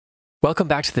Welcome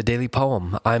back to the Daily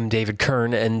Poem. I'm David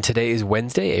Kern, and today is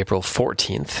Wednesday, April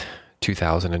 14th,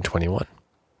 2021.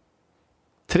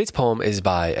 Today's poem is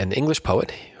by an English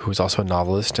poet who's also a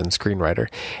novelist and screenwriter,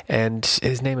 and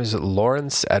his name is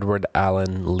Lawrence Edward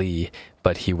Allen Lee,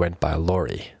 but he went by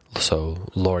Laurie. So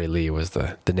Laurie Lee was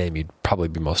the name you'd probably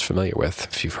be most familiar with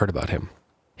if you've heard about him.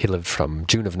 He lived from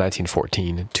June of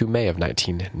 1914 to May of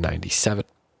 1997.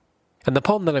 And the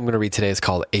poem that I'm going to read today is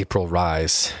called April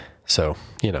Rise. So,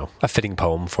 a fitting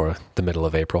poem for the middle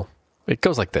of April. It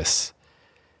goes like this.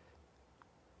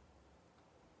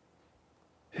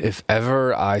 If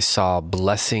ever I saw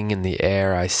blessing in the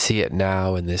air, I see it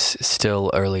now in this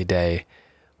still early day,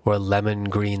 where lemon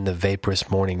green the vaporous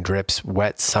morning drips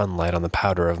wet sunlight on the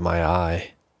powder of my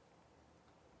eye.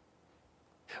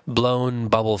 Blown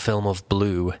bubble film of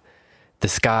blue, the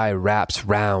sky wraps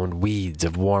round weeds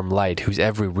of warm light, whose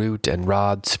every root and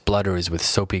rod splutters with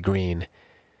soapy green,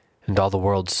 and all the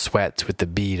world sweats with the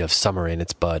bead of summer in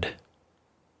its bud.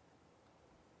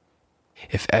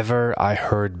 If ever I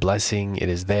heard blessing, it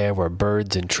is there where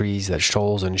birds and trees that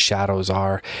shoals and shadows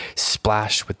are,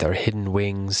 splash with their hidden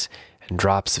wings, and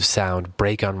drops of sound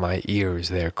break on my ears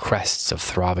their crests of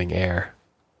throbbing air.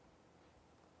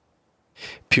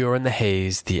 Pure in the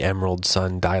haze the emerald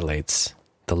sun dilates,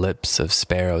 the lips of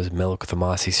sparrows milk the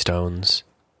mossy stones,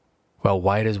 while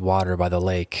white as water by the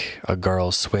lake, a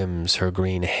girl swims her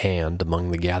green hand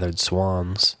among the gathered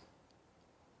swans.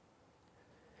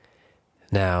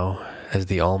 Now, as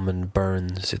the almond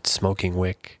burns its smoking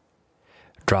wick,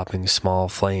 dropping small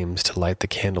flames to light the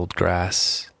candled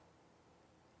grass.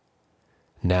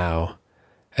 Now,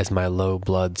 as my low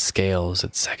blood scales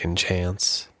its second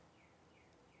chance.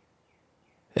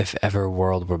 If ever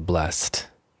world were blessed,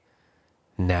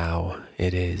 now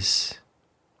it is.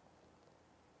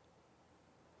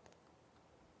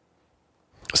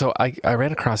 So I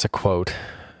ran across a quote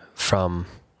from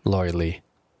Laurie Lee,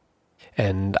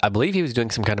 and I believe he was doing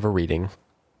some kind of a reading,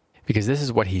 because this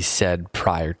is what he said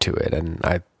prior to it, and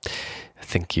I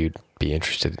think you'd be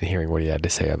interested in hearing what he had to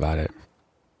say about it.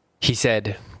 He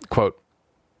said, quote,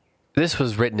 "This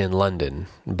was written in London,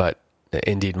 but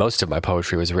indeed most of my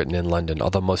poetry was written in London,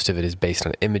 although most of it is based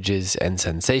on images and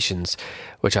sensations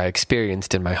which I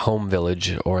experienced in my home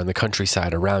village or in the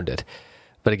countryside around it.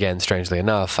 But again, strangely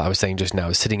enough, I was saying just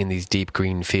now, sitting in these deep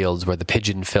green fields where the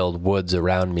pigeon-filled woods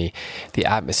around me, the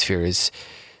atmosphere is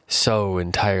so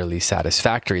entirely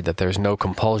satisfactory that there's no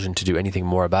compulsion to do anything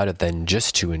more about it than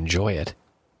just to enjoy it.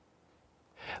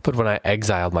 But when I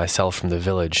exiled myself from the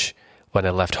village, when I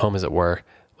left home as it were,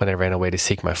 when I ran away to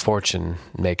seek my fortune,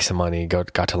 make some money,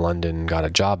 got to London, got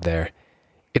a job there,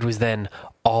 it was then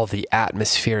all the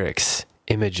atmospherics,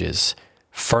 images,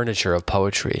 furniture of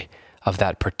poetry of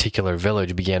that particular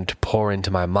village began to pour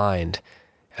into my mind,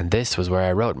 and this was where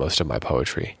I wrote most of my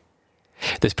poetry.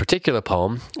 This particular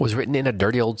poem was written in a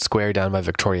dirty old square down by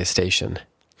Victoria Station.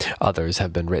 Others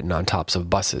have been written on tops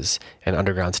of buses and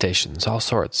underground stations, all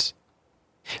sorts.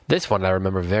 This one I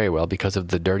remember very well because of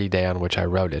the dirty day on which I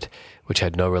wrote it, which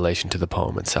had no relation to the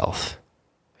poem itself.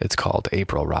 It's called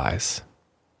April Rise."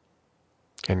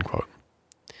 End quote.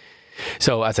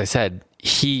 So, as I said,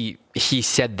 he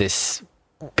said this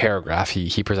paragraph,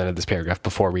 he presented this paragraph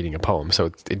before reading a poem, so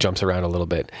it jumps around a little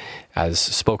bit, as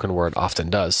spoken word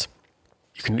often does.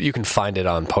 You can find it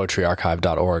on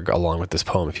poetryarchive.org along with this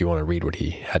poem if you want to read what he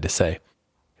had to say.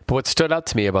 But what stood out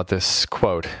to me about this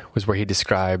quote was where he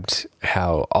described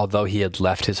how, although he had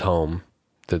left his home,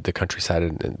 the countryside,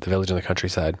 the village in the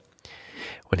countryside,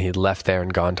 when he had left there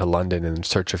and gone to London in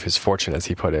search of his fortune, as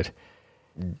he put it,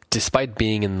 despite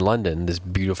being in London, this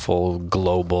beautiful,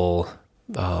 global,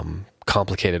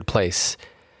 complicated place,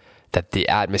 that the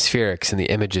atmospherics and the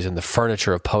images and the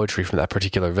furniture of poetry from that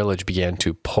particular village began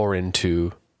to pour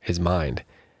into his mind.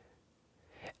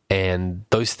 And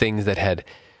those things that had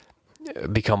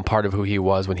become part of who he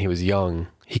was when he was young,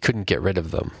 he couldn't get rid of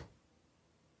them.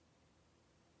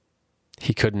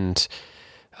 He couldn't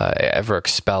ever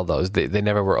expel those. They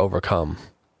never were overcome.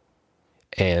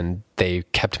 And they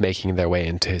kept making their way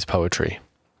into his poetry.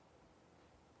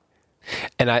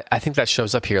 And I think that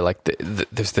shows up here, like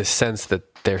there's this sense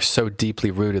that they're so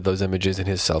deeply rooted, those images, in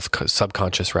his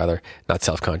subconscious,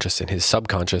 in his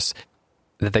subconscious,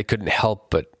 that they couldn't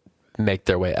help but make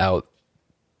their way out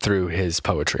through his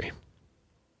poetry.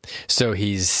 So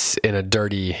it's a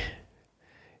dirty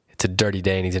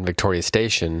day and he's in Victoria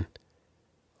Station,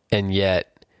 and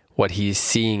yet what he's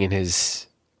seeing in his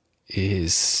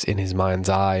mind's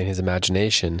eye, in his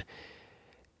imagination,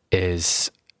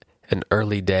 is an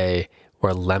early day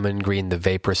where lemon green the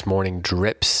vaporous morning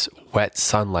drips wet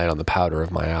sunlight on the powder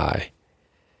of my eye.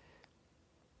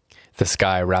 The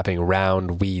sky wrapping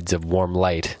round weeds of warm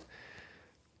light.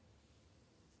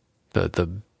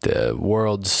 The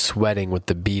world sweating with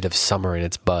the beat of summer in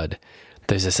its bud.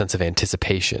 There's a sense of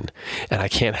anticipation. And I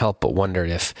can't help but wonder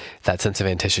if that sense of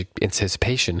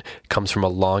anticipation comes from a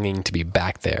longing to be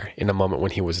back there in a moment when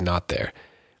he was not there.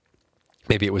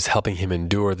 Maybe it was helping him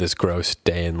endure this gross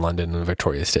day in London and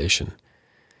Victoria Station.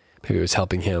 Maybe it was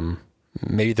helping him.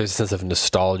 Maybe there's a sense of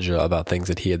nostalgia about things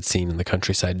that he had seen in the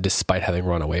countryside despite having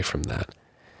run away from that.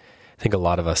 I think a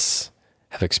lot of us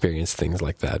have experienced things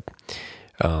like that.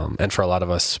 And for a lot of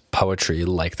us, poetry,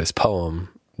 like this poem,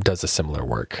 does a similar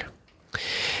work.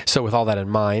 So with all that in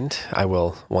mind, I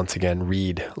will once again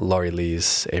read Laurie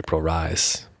Lee's April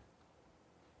Rise.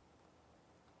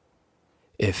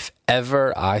 If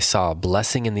ever I saw a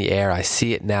blessing in the air, I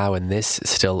see it now in this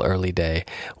still early day,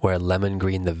 where lemon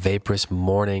green the vaporous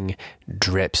morning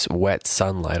drips wet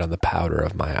sunlight on the powder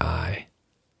of my eye.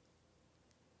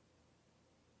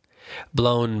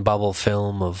 Blown bubble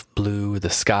film of blue,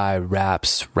 the sky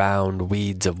wraps round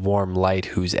weeds of warm light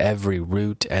whose every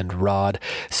root and rod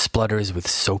splutters with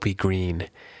soapy green,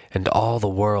 and all the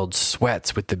world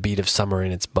sweats with the beat of summer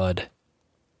in its bud.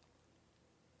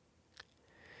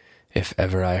 If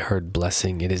ever I heard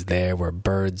blessing, it is there where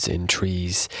birds in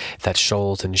trees, that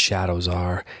shoals and shadows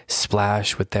are,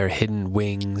 splash with their hidden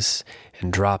wings,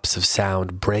 and drops of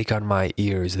sound break on my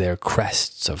ears their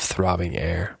crests of throbbing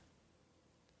air.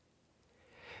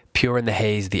 Pure in the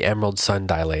haze the emerald sun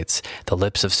dilates, the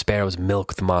lips of sparrows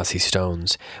milk the mossy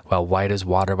stones, while white as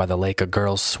water by the lake a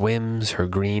girl swims her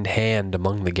green hand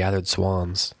among the gathered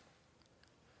swans.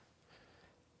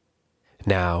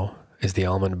 Now, as the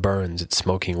almond burns its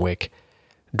smoking wick,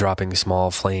 dropping small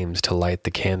flames to light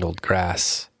the candled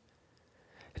grass.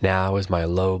 Now as my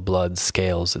low blood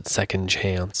scales its second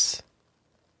chance,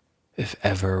 if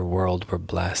ever world were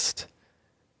blessed,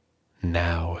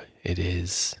 now it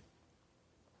is.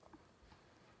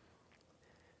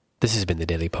 This has been the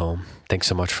Daily Poem. Thanks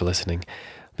so much for listening.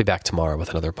 I'll be back tomorrow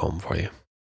with another poem for you.